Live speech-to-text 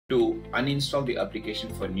To uninstall the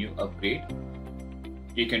application for new upgrade,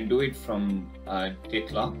 you can do it from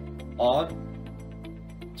Tekla or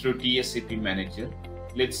through TSAP Manager.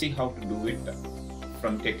 Let's see how to do it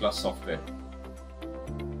from Tekla software.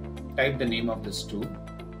 Type the name of this tool.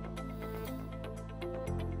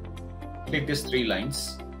 Click these 3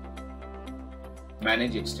 lines.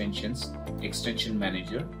 Manage extensions, Extension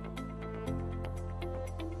Manager,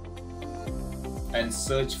 and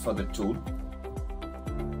search for the tool.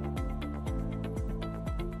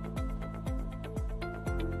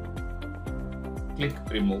 Click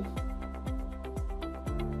Remove.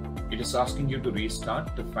 It is asking you to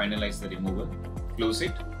restart to finalize the removal. Close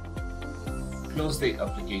it. Close the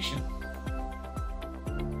application.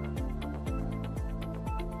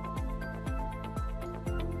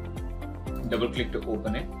 Double click to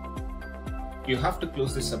open it. You have to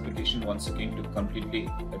close this application once again to completely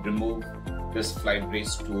remove this flight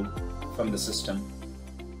brace tool from the system.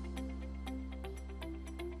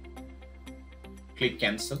 Click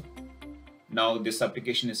cancel. Now this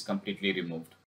application is completely removed.